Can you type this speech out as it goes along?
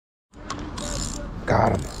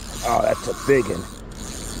Got him. Oh, that's a big one.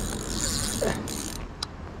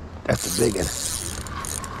 That's a big one.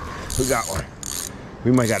 We got one.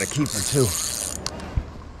 We might got a keeper too.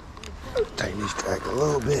 Tighten these track a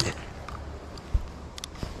little bit.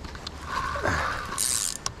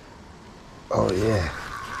 Oh yeah.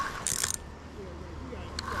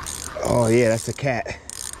 Oh yeah, that's a cat.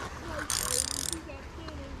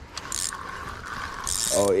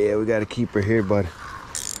 Oh yeah, we got a keeper here, bud.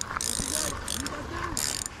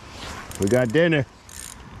 We got dinner.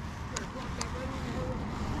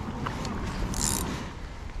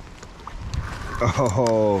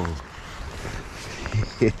 Oh,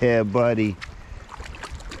 yeah, buddy.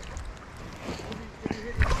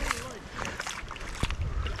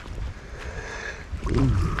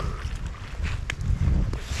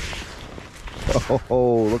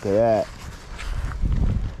 Oh, look at that.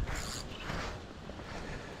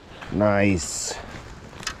 Nice.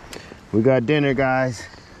 We got dinner, guys.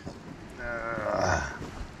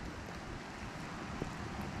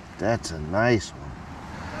 That's a nice one.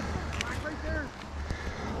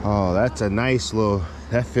 Oh, that's a nice little,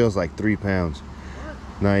 that feels like 3 pounds.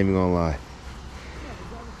 Not even gonna lie.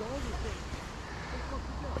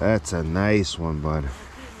 That's a nice one, bud.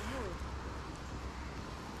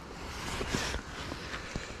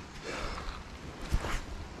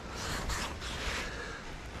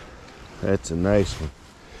 That's a nice one.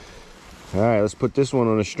 All right, let's put this one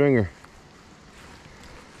on a stringer.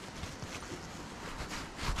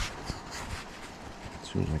 As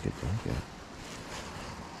soon as I get the hook out.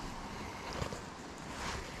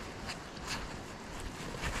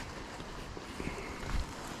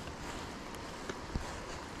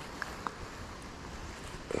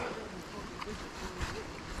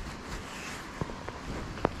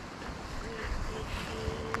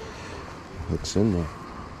 Hook's in there.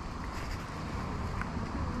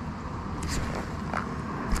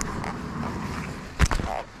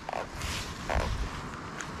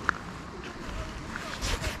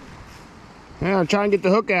 Yeah, I'm trying to get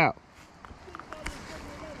the hook out.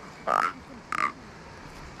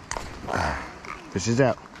 Fish is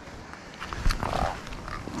out.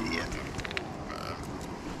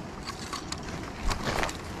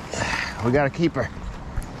 We got a keeper.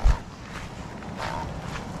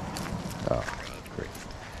 Oh, great.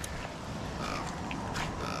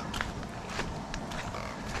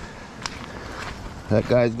 That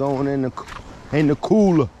guy's going in the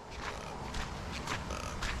cooler.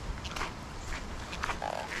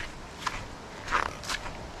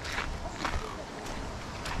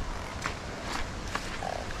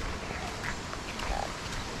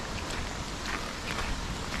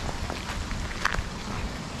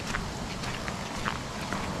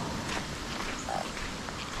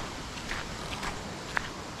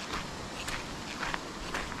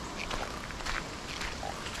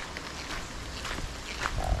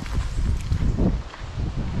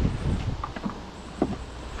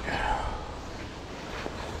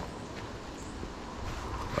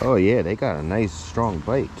 Oh yeah, they got a nice strong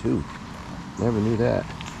bite too. Never knew that.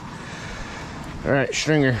 All right,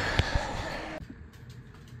 stringer.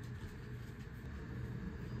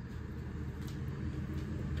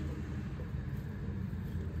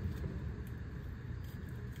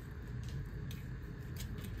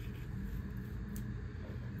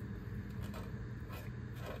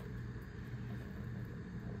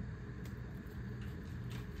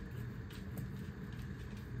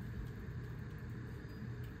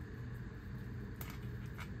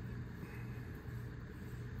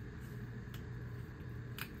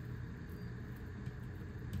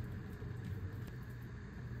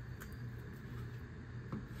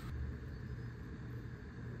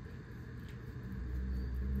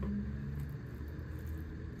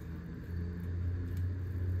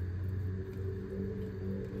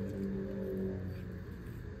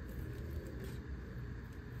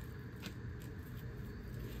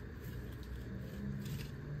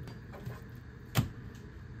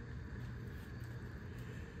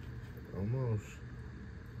 Almost.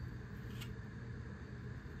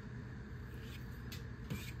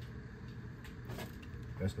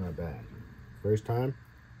 That's not bad. First time,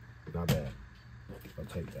 not bad. I'll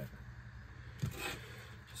take that.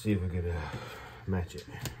 See if we can match it.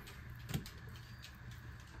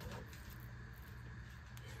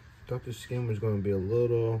 Thought the skin was going to be a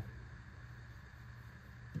little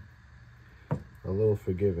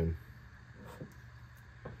forgiving.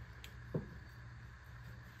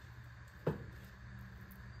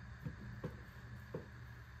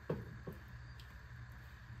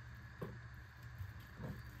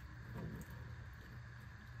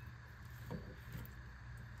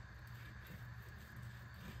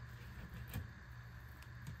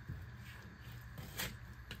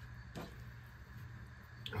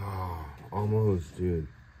 Oh, almost, dude.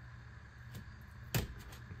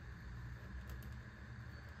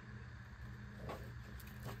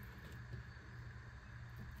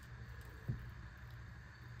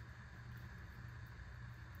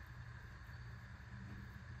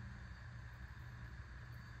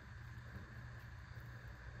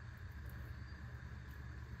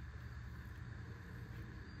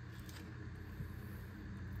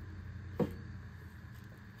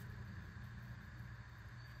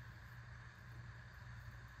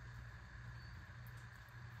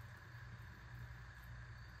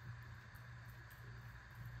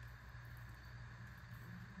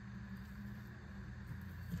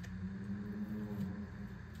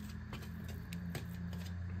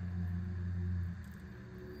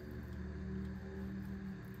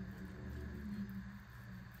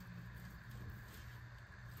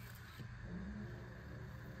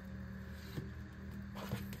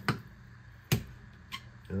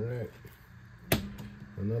 All right,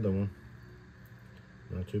 another one.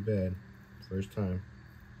 Not too bad. First time.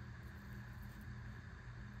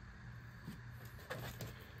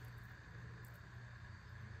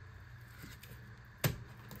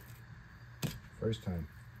 First time.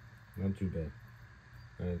 Not too bad.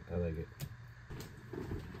 I like it.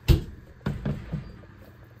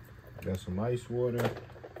 Got some ice water.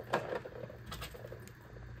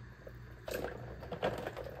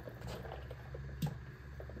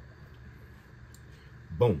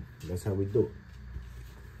 Boom. That's how we do it.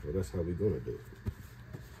 Well, that's how we're gonna do it.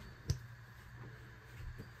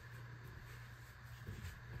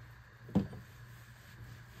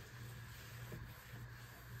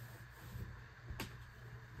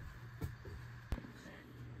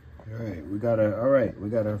 All right, we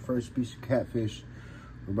got our first piece of catfish.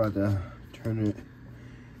 We're about to turn it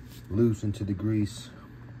loose into the grease.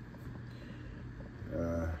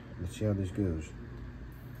 Let's see how this goes.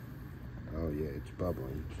 Oh yeah, it's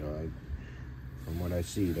bubbling. So from what I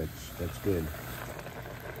see, that's good.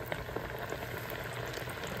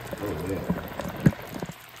 Oh yeah.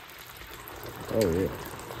 Oh yeah.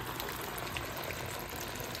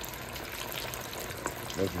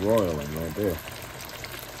 That's roiling right there.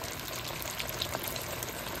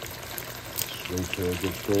 Wait till it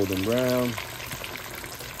gets golden brown.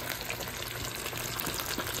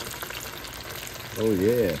 Oh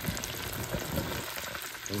yeah.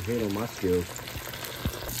 Don't hate on my skills.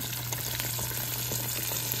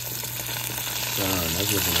 Son,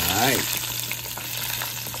 that's looking alright.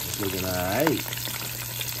 That's looking alright.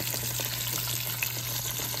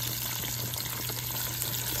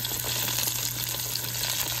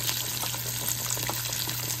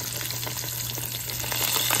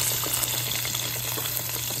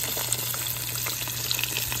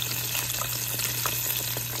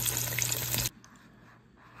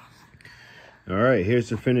 All right, here's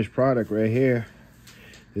the finished product right here.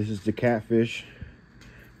 This is the catfish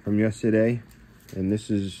from yesterday, and this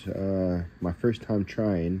is my first time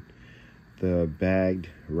trying the bagged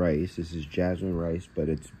rice. This is jasmine rice, but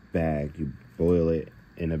it's bagged. You boil it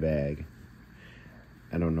in a bag.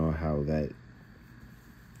 I don't know how that.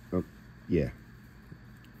 Oh, yeah.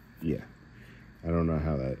 I don't know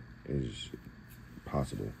how that is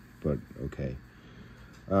possible, but okay.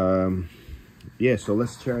 Yeah, so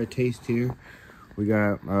let's try a taste here. We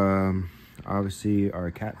got obviously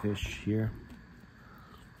our catfish here,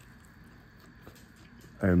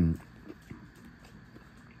 and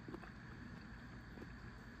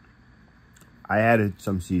I added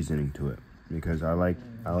some seasoning to it because I like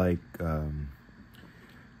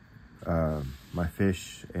my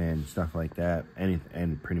fish and stuff like that,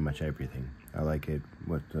 and pretty much everything. I like it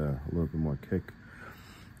with a little bit more kick.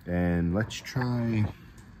 And let's try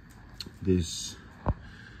this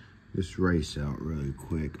rice out really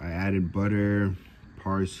quick. I added butter,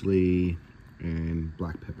 parsley, and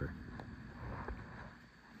black pepper.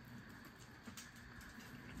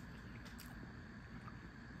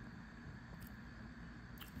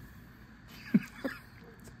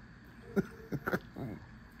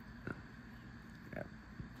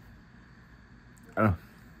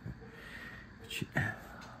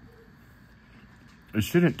 It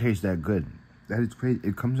shouldn't taste that good. That is crazy.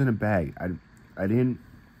 It comes in a bag. I didn't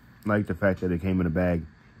like the fact that it came in a bag.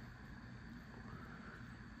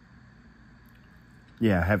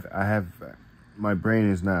 Yeah, I have my brain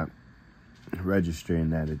is not registering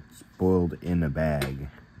that it's boiled in a bag,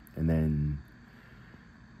 and then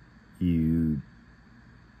you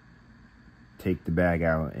take the bag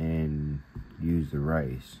out and use the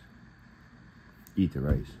rice. Eat the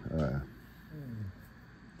rice.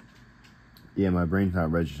 Yeah, my brain's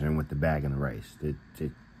not registering with the bag and the rice.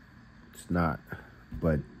 It's not,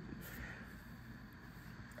 but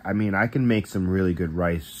I mean, I can make some really good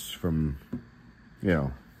rice from, you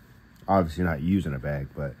know, obviously not using a bag,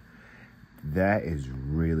 but that is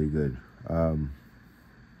really good.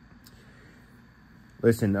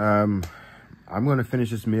 Listen, I'm going to finish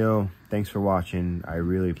this meal. Thanks for watching. I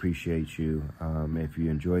really appreciate you. If you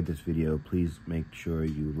enjoyed this video, please make sure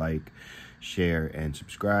you like, share, and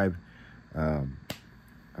subscribe.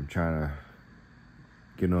 I'm trying to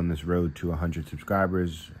get on this road to 100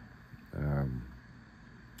 subscribers.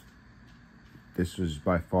 This was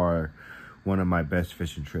by far one of my best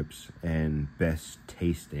fishing trips and best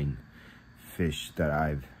tasting fish that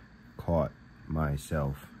I've caught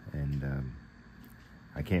myself. And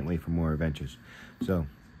I can't wait for more adventures. So,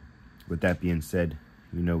 with that being said,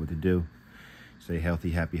 you know what to do. Stay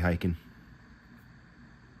healthy, happy hiking.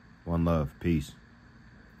 One love. Peace.